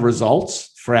profound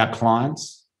results for our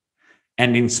clients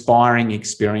and inspiring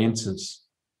experiences.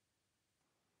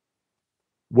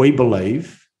 We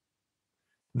believe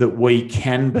that we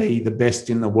can be the best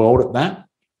in the world at that.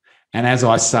 And as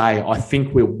I say, I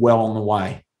think we're well on the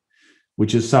way,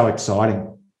 which is so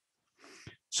exciting.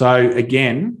 So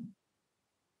again,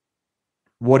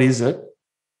 what is it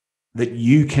that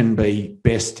you can be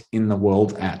best in the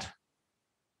world at?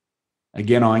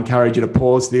 Again, I encourage you to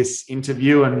pause this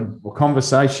interview or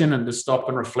conversation and to stop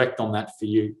and reflect on that for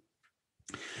you.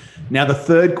 Now, the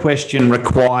third question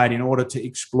required in order to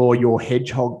explore your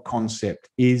hedgehog concept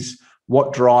is,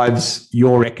 what drives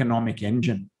your economic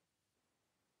engine?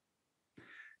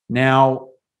 Now,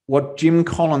 what Jim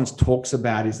Collins talks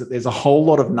about is that there's a whole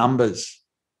lot of numbers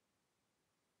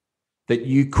that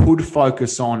you could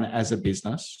focus on as a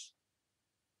business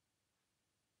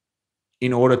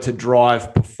in order to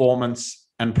drive performance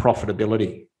and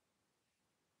profitability.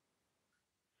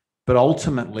 But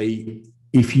ultimately,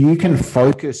 if you can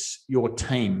focus your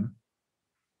team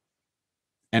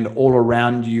and all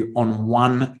around you on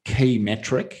one key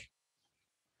metric,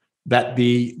 that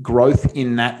the growth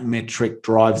in that metric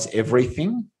drives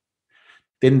everything,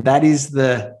 then that is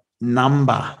the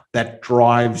number that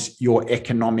drives your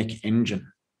economic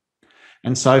engine.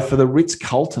 And so for the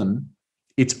Ritz-Carlton,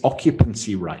 it's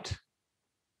occupancy rate,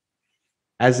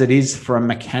 as it is for a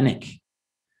mechanic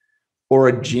or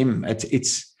a gym,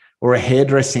 or a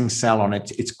hairdressing salon.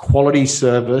 It's quality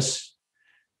service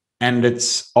and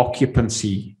it's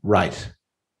occupancy rate,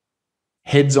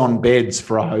 heads on beds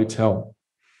for a hotel.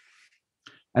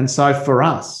 And so for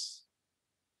us,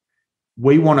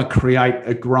 we want to create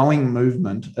a growing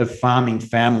movement of farming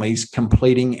families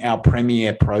completing our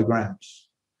premier programs,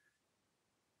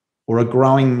 or a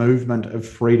growing movement of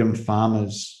freedom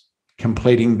farmers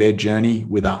completing their journey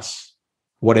with us,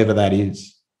 whatever that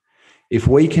is. If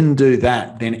we can do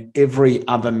that, then every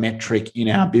other metric in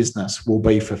our business will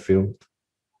be fulfilled.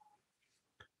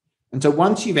 And so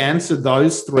once you've answered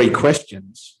those 3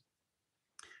 questions,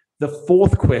 the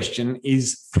fourth question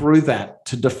is through that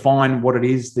to define what it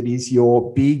is that is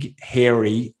your big,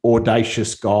 hairy,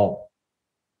 audacious goal.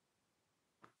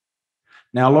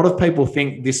 Now, a lot of people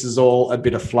think this is all a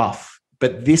bit of fluff,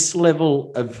 but this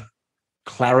level of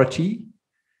clarity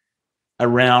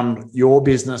around your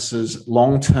business's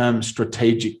long-term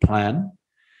strategic plan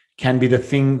can be the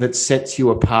thing that sets you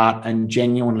apart and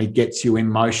genuinely gets you in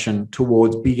motion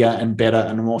towards bigger and better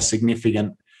and more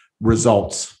significant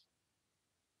results.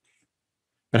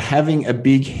 But having a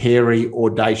big, hairy,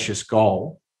 audacious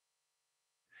goal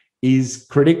is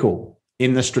critical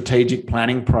in the strategic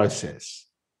planning process.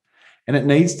 And it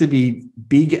needs to be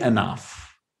big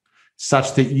enough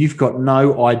such that you've got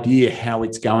no idea how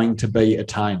it's going to be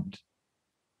attained.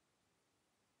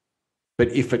 But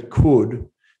if it could,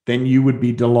 then you would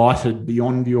be delighted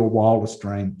beyond your wildest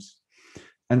dreams.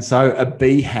 And so a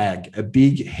BHAG, a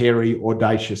big, hairy,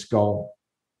 audacious goal.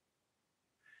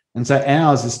 And so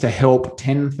ours is to help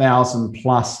 10,000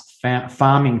 plus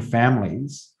farming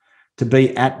families to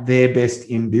be at their best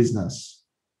in business,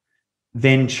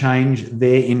 then change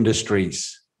their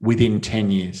industries within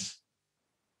 10 years.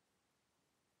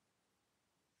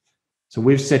 So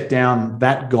we've set down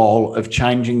that goal of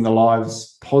changing the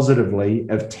lives positively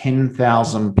of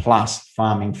 10,000 plus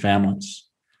farming families.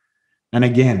 And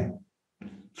again,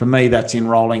 for me, that's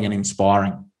enrolling and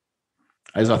inspiring,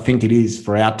 as I think it is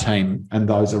for our team and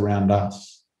those around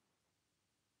us.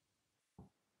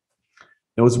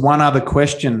 There was one other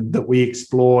question that we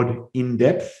explored in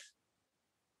depth,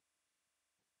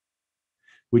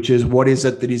 which is, what is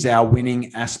it that is our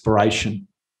winning aspiration?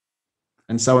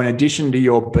 And so in addition to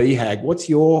your BHAG, what's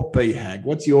your BHAG?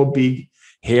 What's your big,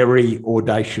 hairy,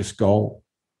 audacious goal?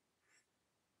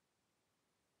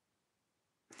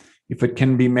 If it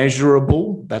can be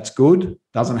measurable, that's good.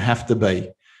 Doesn't have to be.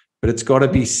 But it's got to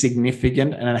be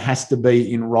significant, and it has to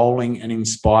be enrolling and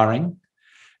inspiring.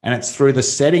 And it's through the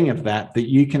setting of that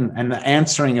you can, and the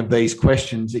answering of these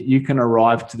questions, that you can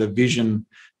arrive to the vision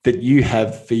that you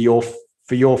have for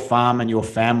your farm and your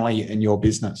family and your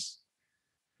business.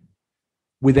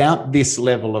 Without this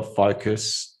level of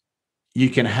focus, you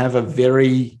can have a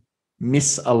very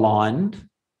misaligned,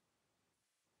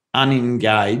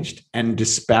 unengaged, and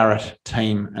disparate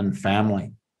team and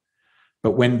family.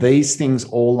 But when these things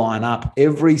all line up,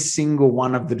 every single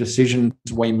one of the decisions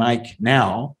we make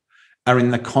now are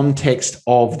in the context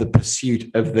of the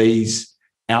pursuit of these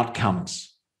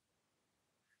outcomes,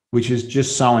 which is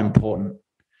just so important.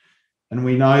 And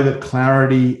we know that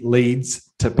clarity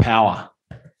leads to power.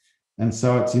 And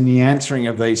so it's in the answering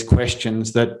of these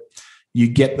questions that you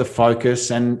get the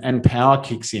focus and power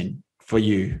kicks in for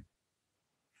you.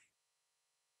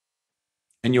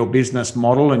 And your business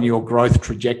model and your growth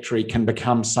trajectory can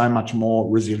become so much more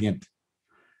resilient.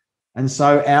 And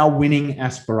so our winning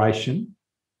aspiration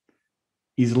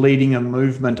is leading a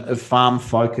movement of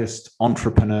farm-focused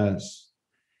entrepreneurs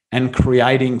and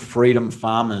creating freedom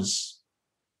farmers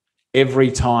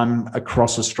every time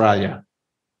across Australia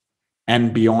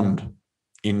and beyond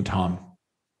in time.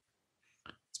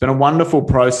 It's been a wonderful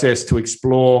process to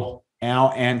explore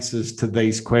our answers to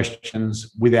these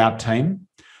questions with our team.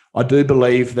 I do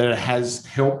believe that it has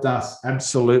helped us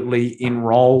absolutely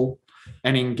enroll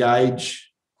and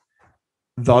engage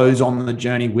those on the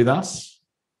journey with us.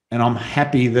 And I'm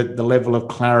happy that the level of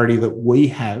clarity that we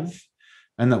have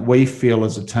and that we feel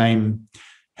as a team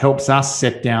helps us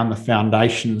set down the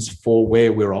foundations for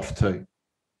where we're off to.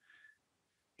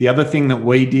 The other thing that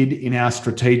we did in our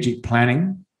strategic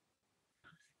planning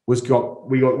was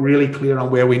we got really clear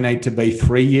on where we need to be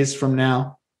 3 years from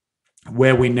now,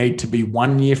 where we need to be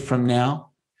 1 year from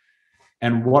now,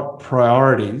 and what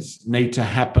priorities need to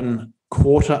happen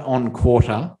quarter on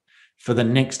quarter for the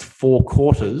next 4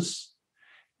 quarters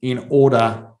in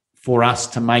order for us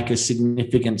to make a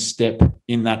significant step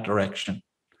in that direction.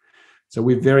 So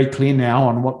we're very clear now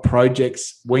on what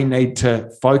projects we need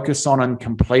to focus on and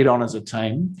complete on as a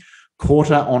team,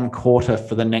 quarter on quarter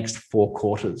for the next 4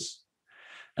 quarters.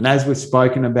 And as we've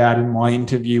spoken about in my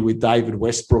interview with David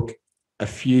Westbrook a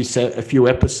few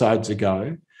episodes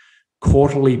ago,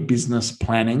 quarterly business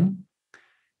planning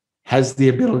has the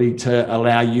ability to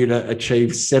allow you to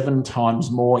achieve 7 times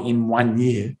more in 1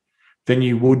 year than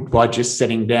you would by just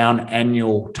setting down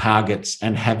annual targets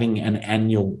and having an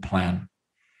annual plan.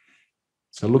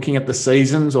 So looking at the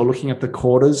seasons or looking at the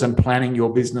quarters and planning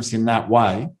your business in that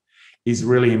way is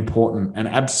really important. And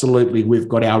absolutely, we've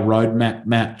got our roadmap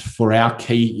mapped for our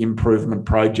key improvement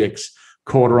projects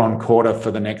quarter on quarter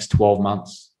for the next 12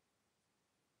 months.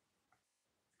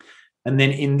 And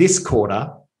then in this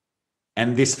quarter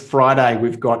and this Friday,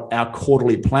 we've got our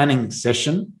quarterly planning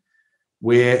session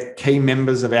where key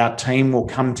members of our team will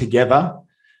come together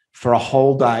for a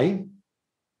whole day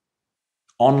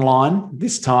online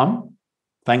this time,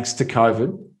 thanks to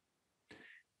COVID,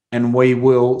 and we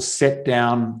will set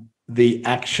down the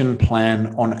action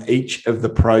plan on each of the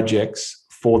projects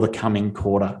for the coming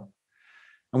quarter.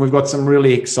 And we've got some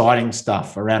really exciting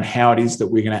stuff around how it is that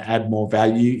we're going to add more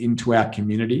value into our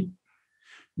community,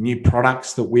 new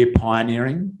products that we're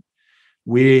pioneering.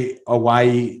 We're a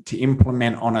way to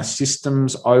implement on a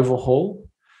systems overhaul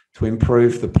to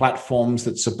improve the platforms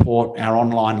that support our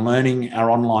online learning,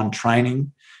 our online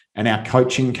training, and our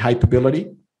coaching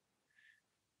capability.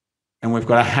 And we've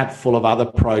got a hat full of other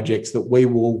projects that we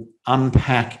will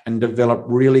unpack and develop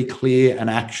really clear and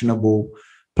actionable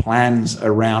plans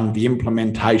around the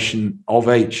implementation of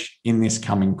each in this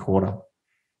coming quarter.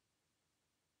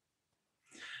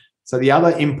 So the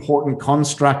other important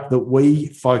construct that we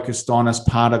focused on as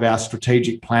part of our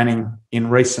strategic planning in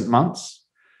recent months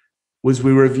was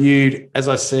we reviewed, as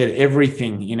I said,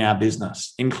 everything in our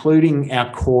business, including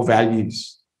our core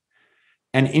values.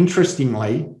 And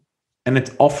interestingly, and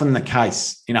it's often the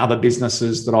case in other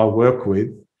businesses that I work with,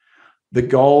 the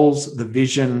goals, the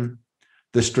vision,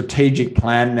 the strategic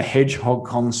plan, the hedgehog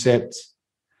concept,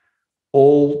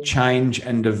 all change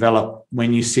and develop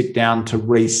when you sit down to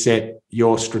reset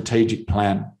your strategic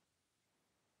plan.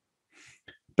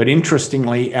 But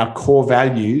interestingly, our core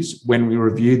values, when we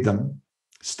reviewed them,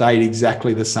 stayed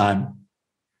exactly the same.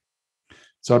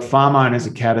 So at Farm Owners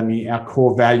Academy, our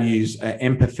core values are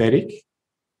empathetic,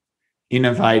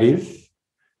 innovative,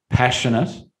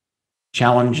 passionate,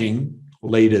 challenging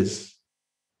leaders.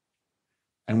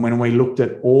 And when we looked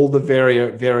at all the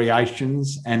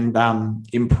variations and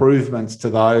improvements to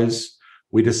those,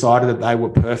 we decided that they were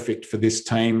perfect for this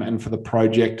team and for the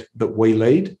project that we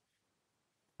lead.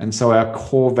 And so our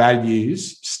core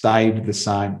values stayed the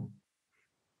same.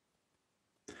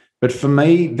 But for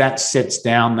me, that sets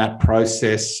down that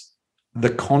process,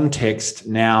 the context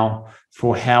now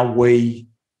for how we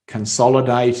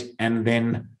consolidate and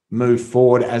then move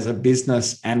forward as a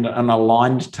business and an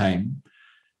aligned team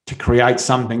to create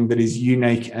something that is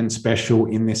unique and special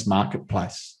in this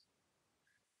marketplace.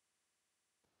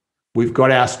 We've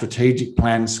got our strategic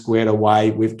plan squared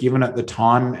away. We've given it the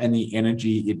time and the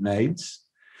energy it needs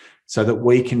so that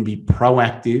we can be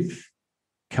proactive,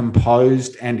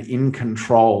 composed, and in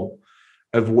control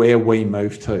of where we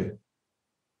move to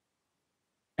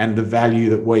and the value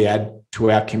that we add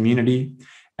to our community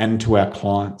and to our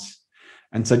clients.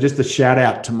 And so just a shout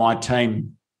out to my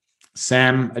team,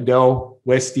 Sam, Adele,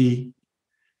 Westy,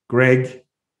 Greg,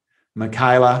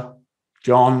 Michaela,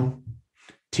 John,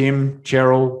 Tim,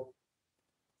 Cheryl,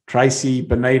 Tracy,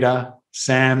 Benita,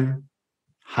 Sam,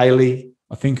 Haley.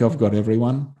 I think I've got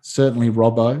everyone. Certainly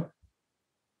Robbo.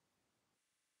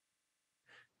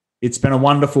 It's been a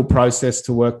wonderful process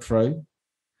to work through.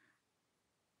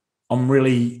 I'm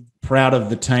really proud of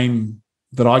the team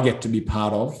that I get to be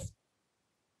part of.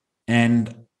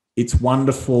 And it's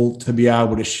wonderful to be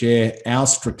able to share our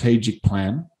strategic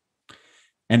plan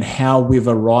and how we've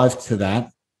arrived to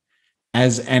that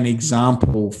as an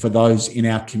example for those in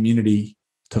our community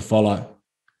to follow.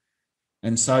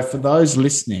 And so for those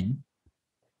listening,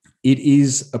 it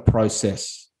is a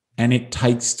process and it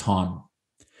takes time.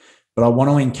 But I want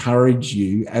to encourage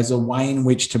you as a way in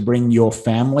which to bring your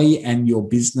family and your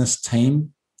business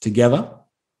team together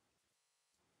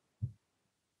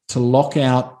to lock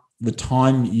out the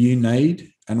time you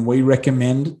need. And we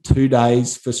recommend 2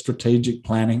 days for strategic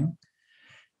planning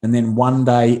and then 1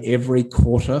 day every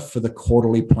quarter for the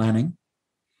quarterly planning,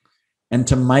 and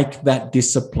to make that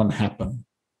discipline happen.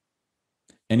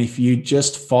 And if you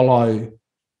just follow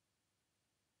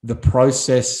the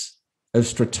process of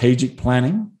strategic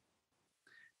planning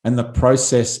and the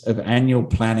process of annual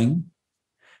planning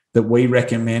that we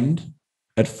recommend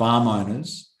at Farm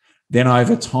Owners, then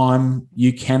over time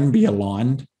you can be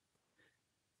aligned,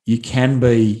 you can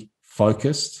be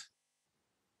focused,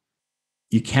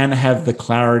 you can have the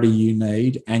clarity you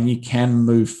need, and you can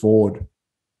move forward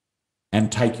and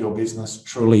take your business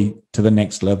truly to the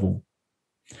next level.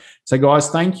 So guys,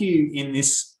 thank you in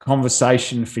this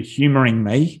conversation for humouring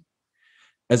me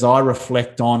as I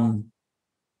reflect on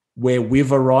where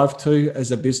we've arrived to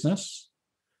as a business,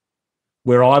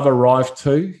 where I've arrived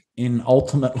to in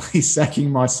ultimately sacking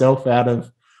myself out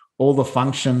of all the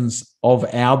functions of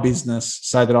our business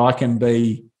so that I can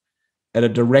be at a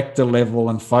director level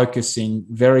and focusing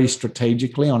very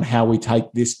strategically on how we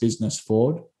take this business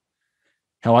forward.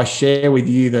 How I share with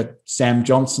you that Sam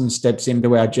Johnson steps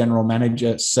into our general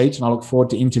manager seat, and I look forward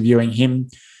to interviewing him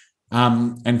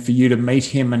and for you to meet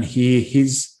him and hear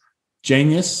his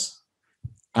genius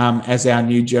as our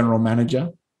new general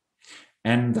manager,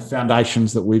 and the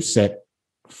foundations that we've set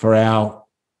for our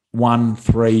 1,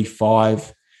 3,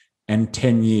 5, and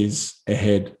 10 years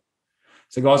ahead.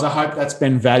 So guys, I hope that's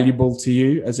been valuable to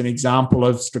you as an example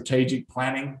of strategic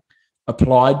planning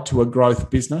applied to a growth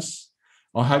business.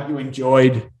 I hope you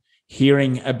enjoyed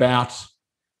hearing about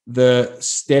the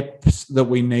steps that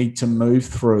we need to move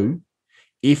through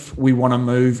if we want to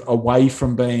move away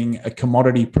from being a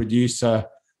commodity producer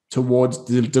towards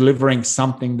delivering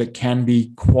something that can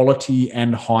be quality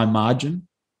and high margin.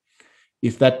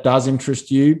 If that does interest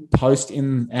you, post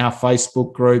in our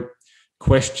Facebook group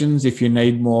questions if you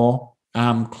need more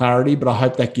clarity. But I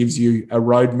hope that gives you a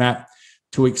roadmap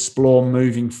to explore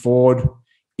moving forward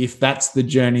if that's the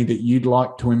journey that you'd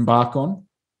like to embark on.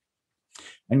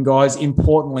 And guys,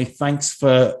 importantly, thanks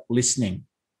for listening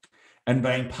and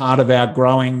being part of our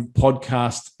growing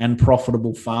podcast and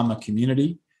profitable farmer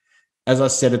community. As I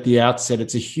said at the outset,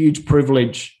 it's a huge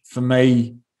privilege for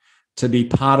me to be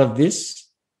part of this,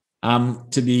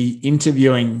 to be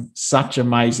interviewing such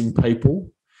amazing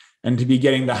people and to be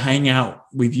getting to hang out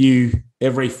with you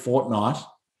every fortnight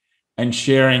and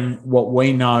sharing what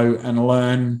we know and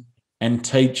learn and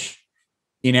teach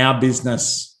in our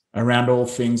business around all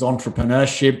things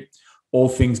entrepreneurship, all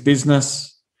things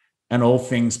business, and all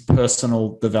things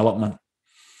personal development.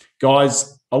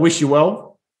 Guys, I wish you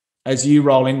well as you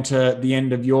roll into the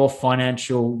end of your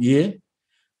financial year.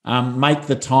 Make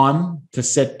the time to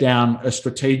set down a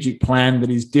strategic plan that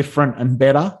is different and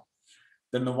better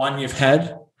than the one you've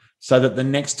had, so that the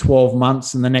next 12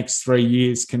 months and the next 3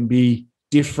 years can be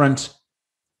different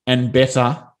and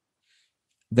better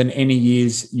than any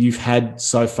years you've had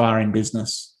so far in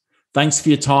business. Thanks for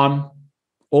your time.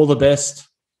 All the best,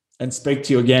 and speak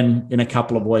to you again in a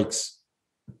couple of weeks.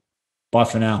 Bye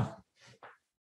for now.